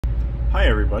Hi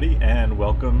everybody, and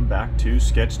welcome back to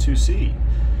Sketch 2C.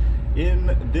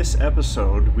 In this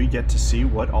episode, we get to see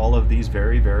what all of these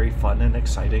very fun and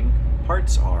exciting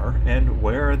parts are, and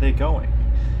where are they going.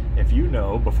 If you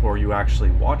know before you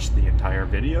actually watch the entire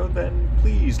video, then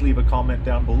please leave a comment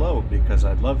down below, because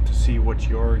I'd love to see what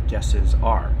your guesses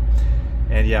are.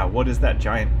 And yeah, what is that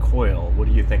giant coil? What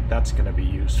do you think that's going to be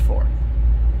used for?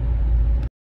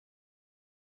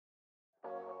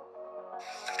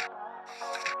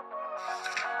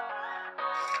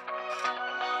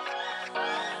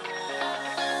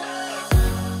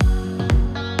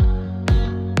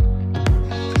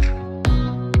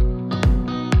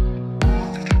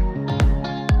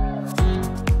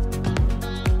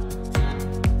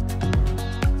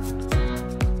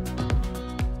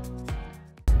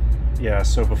 Yeah,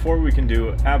 so before we can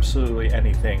do absolutely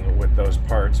anything with those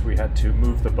parts, we had to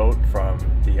move the boat from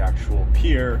the actual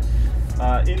pier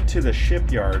into the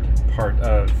shipyard part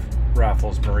of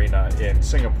Raffles Marina in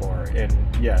Singapore. And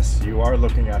yes, you are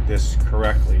looking at this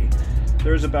correctly.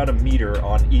 There's about a meter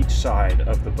on each side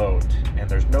of the boat, and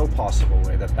there's no possible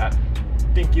way that that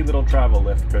dinky little travel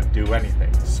lift could do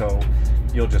anything. So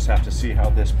you'll just have to see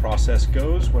how this process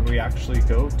goes when we actually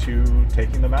go to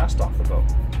taking the mast off the boat.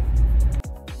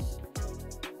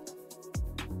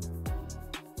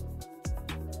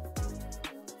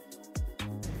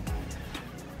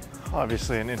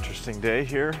 Obviously an interesting day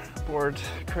here aboard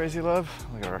Crazy Love.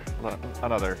 Look at our,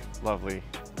 another lovely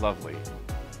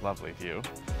view.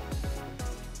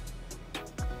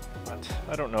 But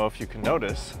I don't know if you can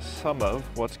notice some of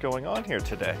what's going on here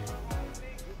today.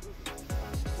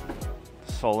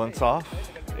 Solent's off,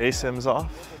 ASIM's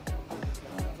off.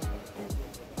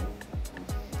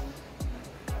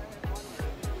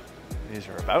 These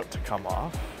are about to come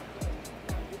off.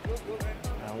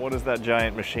 Now what is that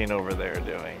giant machine over there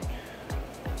doing?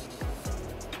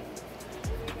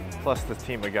 Plus the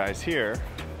team of guys here.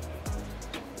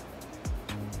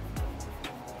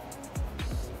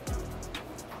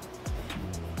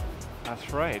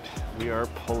 That's right, we are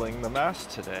pulling the mast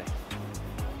today.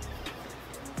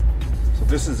 So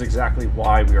this is exactly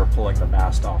why we are pulling the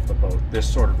mast off the boat.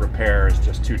 This sort of repair is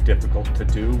just too difficult to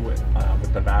do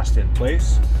with the mast in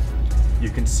place.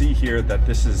 You can see here that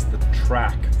this is the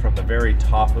track from the very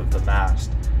top of the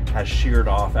mast has sheared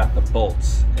off at the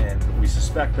bolts, and we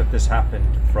suspect that this happened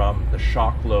from the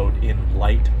shock load in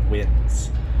light winds.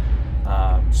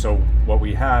 So what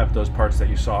we have, those parts that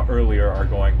you saw earlier, are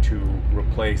going to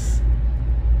replace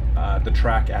the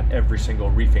track at every single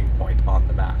reefing point on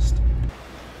the mast.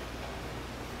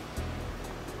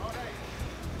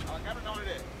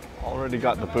 Already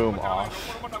got the boom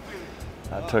off.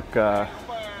 That took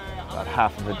about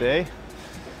half of the day.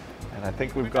 And I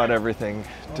think we've got everything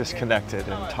disconnected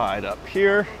and tied up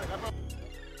here.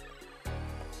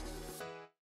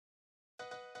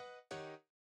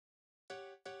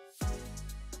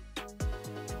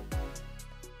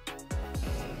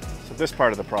 So this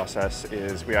part of the process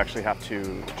is we actually have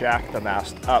to jack the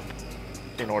mast up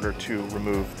in order to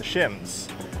remove the shims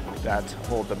that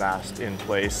hold the mast in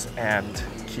place and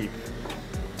keep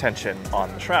tension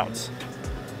on the shrouds.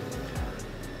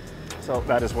 So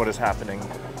that is what is happening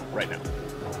right now.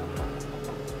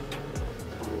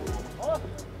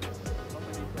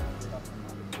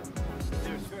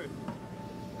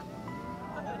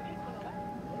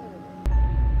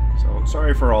 So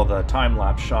sorry for all the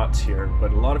time-lapse shots here,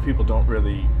 but a lot of people don't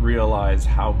really realize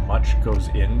how much goes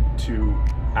into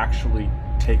actually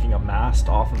taking a mast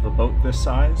off of a boat this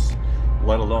size,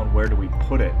 let alone where do we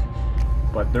put it.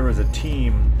 But there was a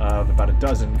team of about a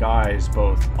dozen guys,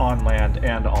 both on land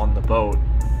and on the boat,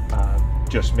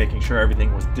 just making sure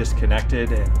everything was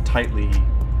disconnected and tightly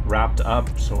wrapped up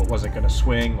so it wasn't going to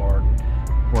swing or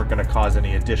weren't going to cause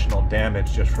any additional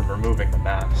damage just from removing the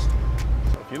mast.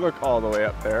 So if you look all the way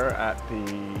up there at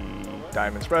the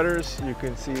diamond spreaders, you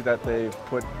can see that they've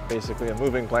put basically a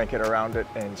moving blanket around it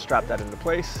and strapped that into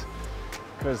place,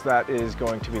 because that is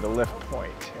going to be the lift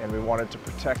point, and we wanted to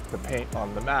protect the paint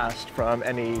on the mast from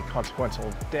any consequential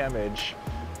damage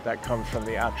that comes from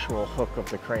the actual hook of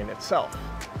the crane itself.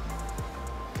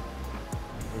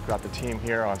 We've got the team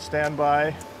here on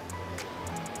standby.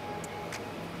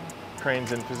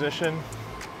 Crane's in position.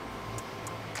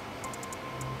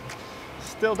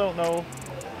 Still don't know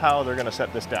how they're going to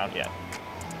set this down yet.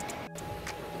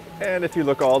 And if you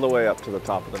look all the way up to the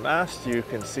top of the mast, you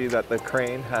can see that the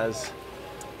crane has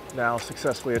now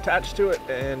successfully attached to it,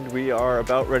 and we are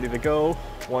about ready to go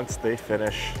once they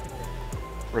finish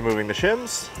removing the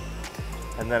shims.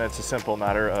 And then it's a simple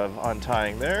matter of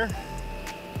untying there,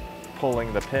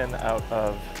 pulling the pin out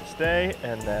of the stay,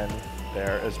 and then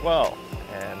there as well.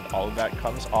 And all of that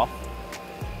comes off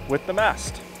with the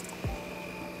mast.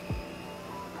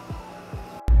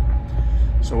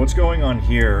 So what's going on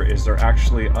here is they're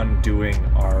actually undoing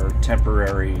our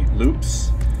temporary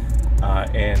loops,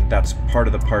 and that's part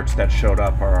of the parts that showed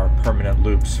up are our permanent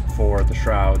loops for the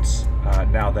shrouds,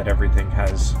 now that everything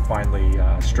has finally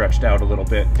stretched out a little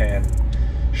bit and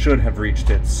should have reached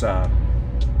its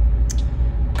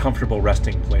comfortable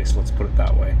resting place, let's put it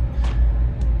that way.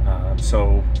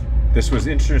 So this was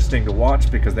interesting to watch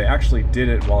because they actually did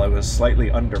it while it was slightly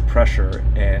under pressure,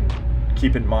 and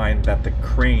keep in mind that the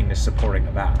crane is supporting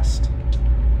the mast.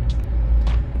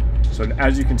 So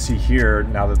as you can see here,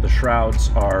 now that the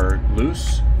shrouds are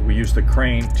loose, we use the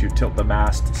crane to tilt the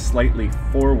mast slightly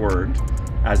forward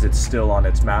as it's still on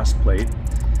its mast plate,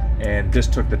 and this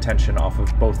took the tension off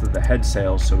of both of the head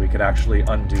sails so we could actually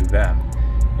undo them.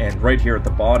 And right here at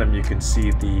the bottom you can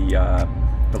see the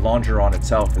longeron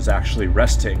itself is actually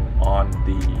resting on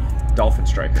the dolphin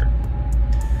striker.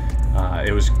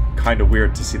 It was kind of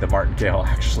weird to see the martingale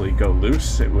actually go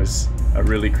loose. It was a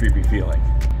really creepy feeling.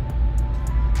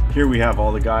 Here we have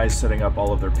all the guys setting up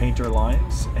all of their painter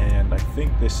lines, and I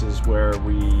think this is where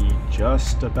we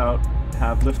just about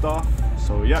have liftoff.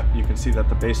 So yeah, you can see that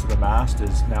the base of the mast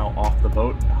is now off the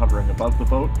boat, hovering above the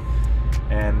boat,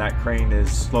 and that crane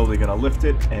is slowly going to lift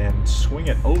it and swing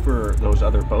it over those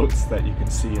other boats that you can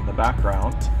see in the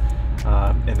background,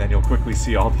 and then you'll quickly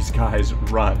see all these guys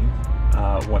run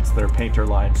once their painter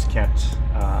lines can't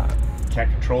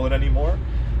control it anymore.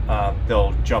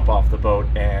 They'll jump off the boat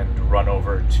and run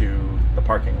over to the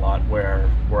parking lot where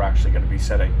we're actually going to be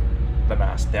setting the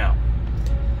mast down.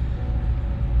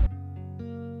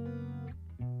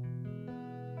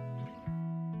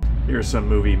 Here's some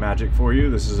movie magic for you.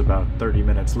 This is about 30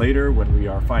 minutes later when we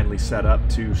are finally set up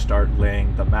to start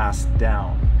laying the mast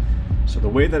down. So the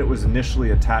way that it was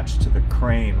initially attached to the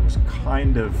crane was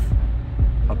kind of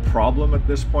a problem at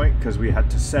this point because we had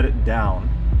to set it down.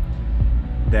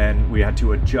 Then we had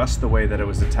to adjust the way that it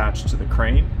was attached to the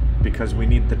crane because we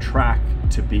need the track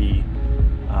to be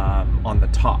on the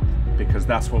top, because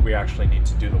that's what we actually need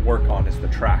to do the work on, is the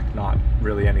track, not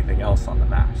really anything else on the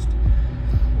mast.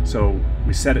 So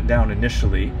we set it down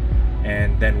initially,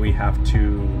 and then we have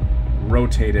to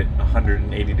rotate it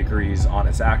 180 degrees on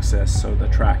its axis so the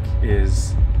track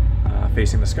is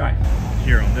facing the sky.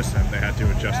 Here on this end they had to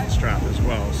adjust the strap as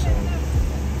well, so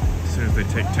as soon as they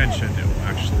take tension it will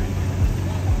actually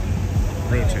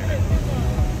rotate it.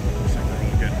 Looks like they're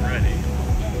all getting ready.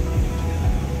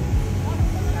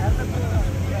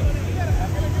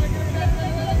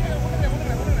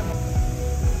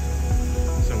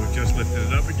 So we've just lifted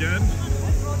it up again.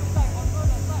 We're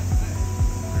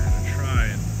going to try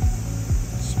and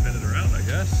spin it around, I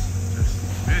guess, just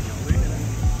manually.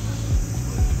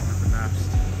 Have the mast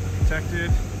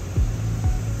protected.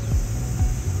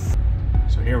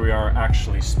 So here we are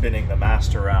actually spinning the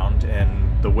mast around, and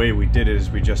the way we did it is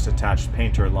we just attached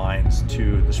painter lines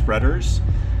to the spreaders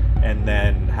and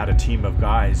then had a team of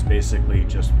guys basically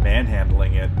just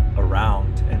manhandling it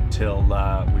around until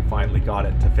we finally got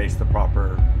it to face the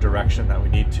proper direction that we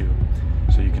need to.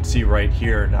 So you can see right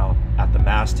here now at the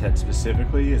masthead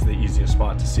specifically is the easiest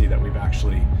spot to see that we've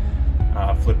actually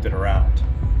flipped it around.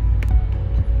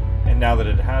 And now that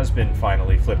it has been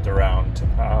finally flipped around,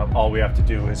 all we have to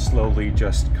do is slowly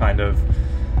just kind of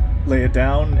lay it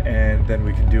down, and then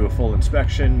we can do a full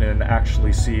inspection and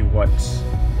actually see what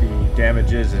the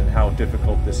damage is and how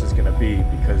difficult this is going to be,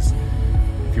 because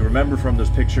if you remember from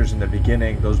those pictures in the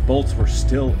beginning, those bolts were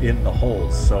still in the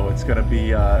holes, so it's going to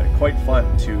be quite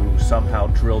fun to somehow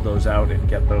drill those out and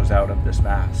get those out of this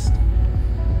mast.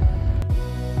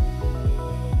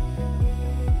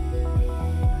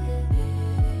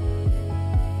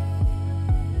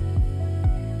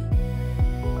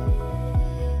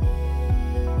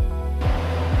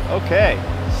 Okay,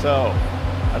 so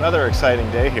another exciting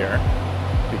day here,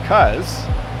 because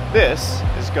this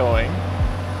is going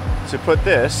to put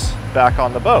this back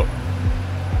on the boat.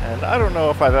 And I don't know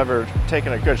if I've ever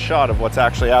taken a good shot of what's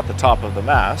actually at the top of the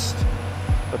mast,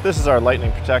 but this is our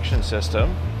lightning protection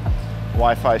system,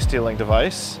 Wi-Fi stealing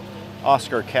device,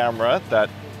 Oscar camera that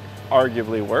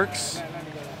arguably works.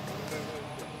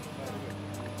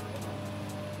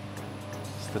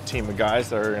 The team of guys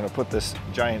that are going to put this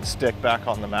giant stick back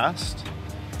on the mast.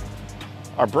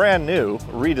 Our brand new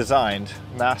redesigned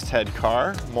masthead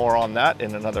car, more on that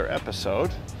in another episode.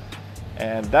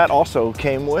 And that also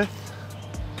came with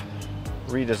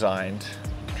redesigned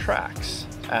tracks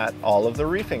at all of the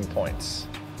reefing points.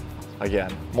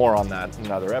 Again, more on that in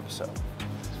another episode.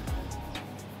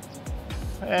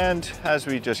 And as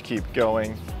we just keep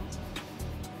going,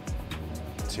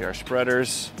 see our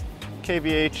spreaders,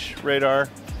 KVH radar,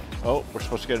 Oh, we're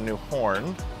supposed to get a new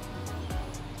horn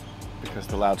because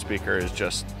the loudspeaker is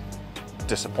just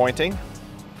disappointing.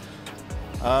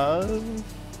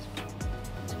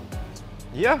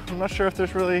 Yeah, I'm not sure if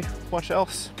there's really much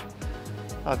else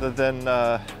other than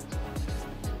the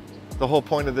whole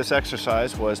point of this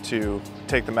exercise was to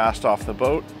take the mast off the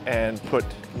boat and put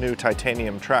new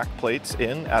titanium track plates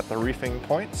in at the reefing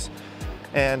points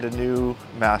and a new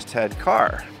masthead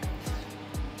car.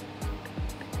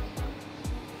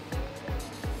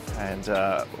 And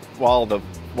while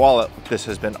this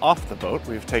has been off the boat,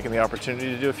 we've taken the opportunity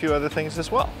to do a few other things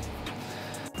as well.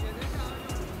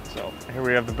 So here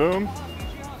we have the boom,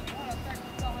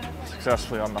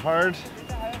 successfully on the hard.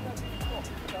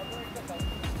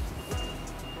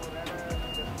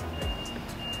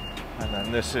 And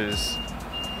then this is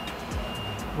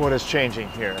what is changing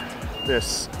here.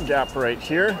 This gap right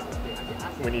here,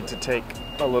 we need to take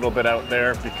a little bit out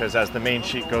there because as the main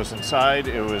sheet goes inside,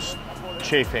 it was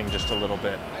chafing just a little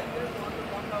bit.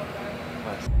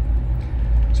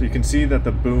 So you can see that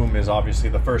the boom is obviously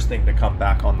the first thing to come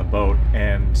back on the boat,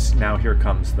 and now here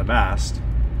comes the mast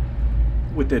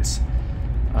with its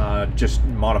just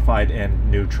modified and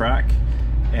new track.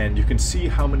 And you can see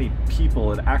how many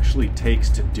people it actually takes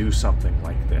to do something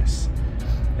like this.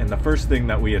 And the first thing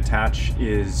that we attach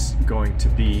is going to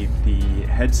be the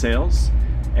head sails,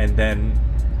 and then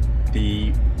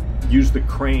use the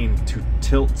crane to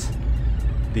tilt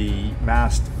the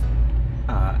mast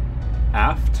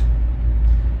aft,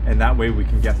 and that way we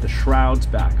can get the shrouds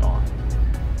back on.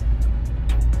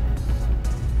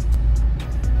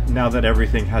 Now that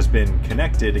everything has been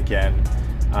connected again,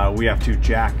 we have to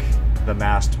jack the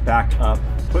mast back up,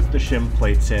 put the shim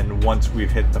plates in once we've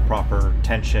hit the proper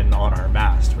tension on our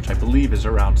mast, which I believe is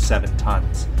around 7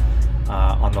 tons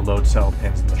on the load sail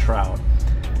pins in the shroud.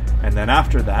 And then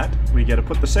after that, we get to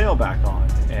put the sail back on,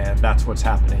 and that's what's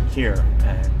happening here.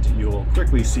 And you'll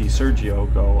quickly see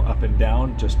Sergio go up and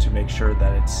down just to make sure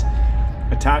that it's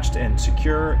attached and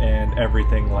secure and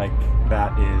everything like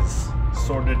that is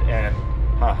sorted and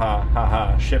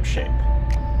ship shape.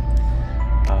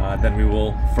 Then we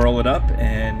will furl it up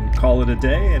and call it a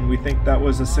day, and we think that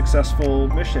was a successful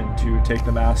mission to take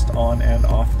the mast on and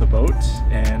off the boat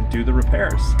and do the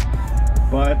repairs.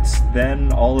 But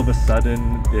then all of a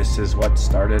sudden, this is what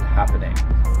started happening.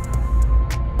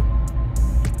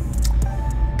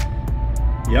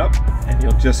 Yep, and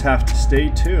you'll just have to stay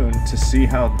tuned to see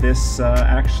how this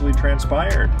actually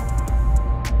transpired.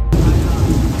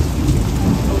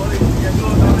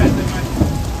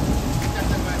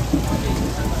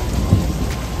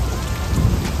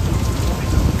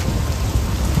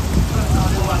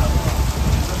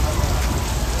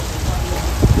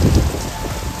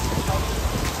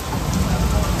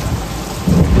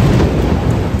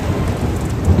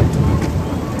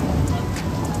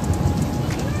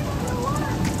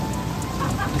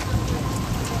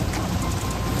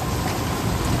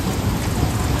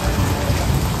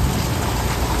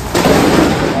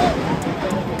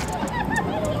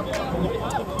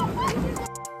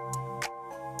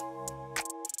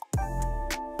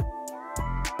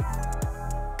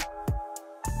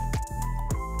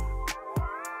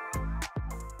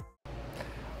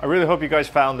 I really hope you guys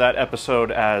found that episode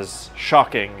as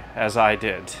shocking as I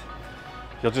did.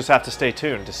 You'll just have to stay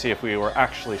tuned to see if we were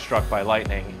actually struck by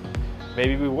lightning.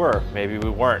 Maybe we were, maybe we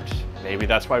weren't. Maybe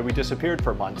that's why we disappeared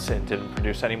for months and didn't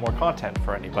produce any more content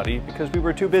for anybody, because we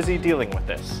were too busy dealing with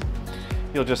this.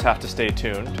 You'll just have to stay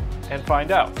tuned and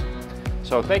find out.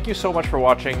 So thank you so much for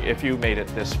watching. If you made it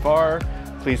this far,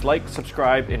 please like,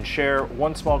 subscribe, and share.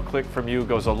 One small click from you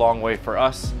goes a long way for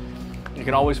us. You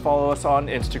can always follow us on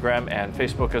Instagram and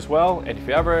Facebook as well. And if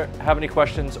you ever have any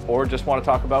questions or just want to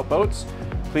talk about boats,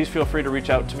 please feel free to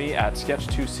reach out to me at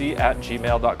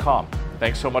sketch2c@gmail.com.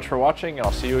 Thanks so much for watching, and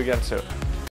I'll see you again soon.